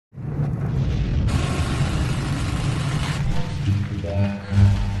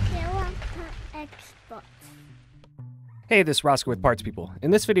spot. Hey, this is Roscoe with Parts People.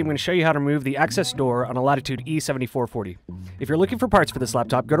 In this video, I'm going to show you how to remove the access door on a Latitude E7440. If you're looking for parts for this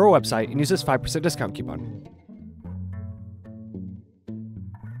laptop, go to our website and use this 5% discount coupon.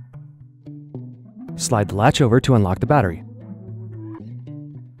 Slide the latch over to unlock the battery.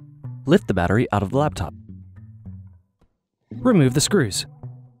 Lift the battery out of the laptop. Remove the screws.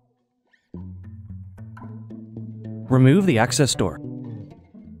 Remove the access door.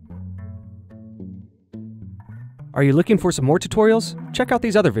 Are you looking for some more tutorials? Check out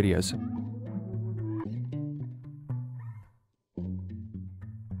these other videos.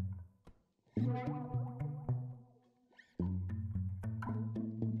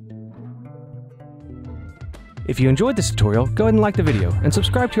 If you enjoyed this tutorial, go ahead and like the video and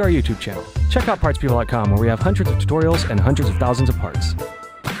subscribe to our YouTube channel. Check out partspeople.com where we have hundreds of tutorials and hundreds of thousands of parts.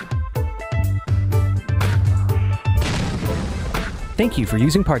 Thank you for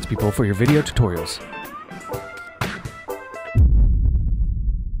using Parts People for your video tutorials.